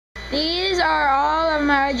These are all of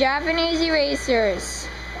my Japanese erasers.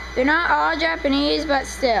 They're not all Japanese, but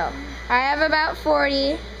still. I have about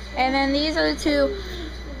 40, and then these are the two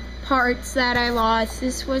parts that I lost.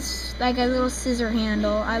 This was like a little scissor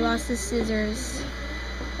handle. I lost the scissors.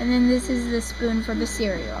 And then this is the spoon for the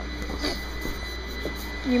cereal.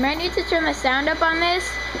 You might need to turn the sound up on this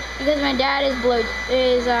because my dad is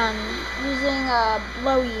using a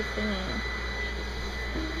blowy thingy.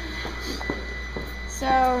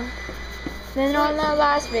 So then on the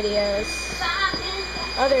last videos,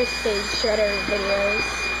 other stage shredder videos,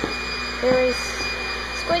 there was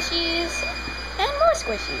squishies and more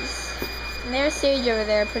squishies. And there's Sage over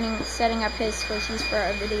there setting up his squishies for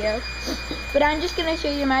our video. But I'm just gonna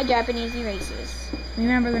show you my Japanese erasers.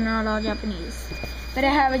 Remember, they're not all Japanese. But I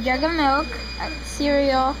have a jug of milk, a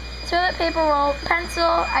cereal, toilet paper roll, pencil,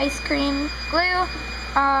 ice cream, glue,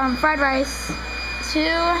 fried rice, 2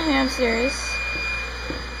 hamsters,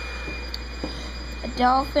 a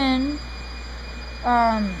dolphin,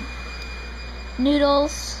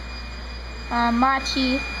 noodles,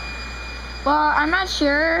 mochi. Well, I'm not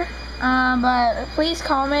sure, but please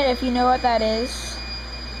comment if you know what that is.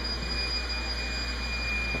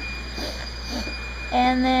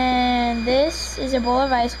 And then this is a bowl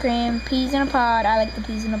of ice cream, peas in a pod. I like the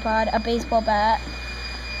peas in a pod. A baseball bat,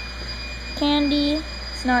 candy.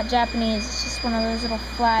 It's not Japanese. It's just one of those little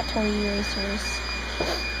flat toy erasers.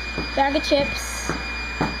 Bag of chips,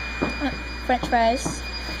 French fries,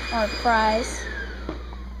 or fries.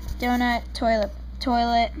 Donut,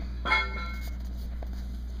 toilet,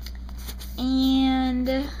 and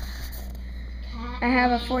I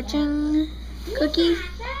have a fortune cookie.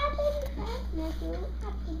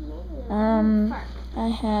 I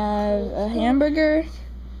have a hamburger.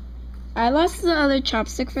 I lost the other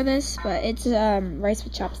chopstick for this, but it's rice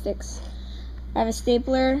with chopsticks. I have a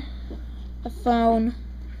stapler, a phone,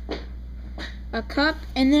 a cup,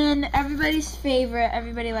 and then everybody's favorite,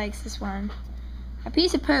 everybody likes this one, a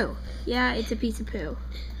piece of poo. Yeah, it's a piece of poo.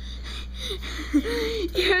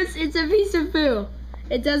 Yes, it's a piece of poo.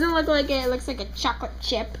 It doesn't look like it looks like a chocolate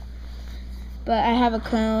chip. But I have a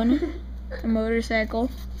cone, a motorcycle,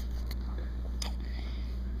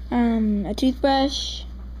 a toothbrush,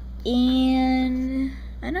 and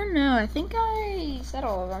I don't know, I think I said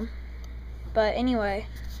all of them. But anyway,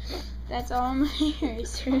 that's all my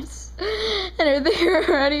erasers. And they're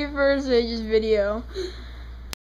ready for Sage's video.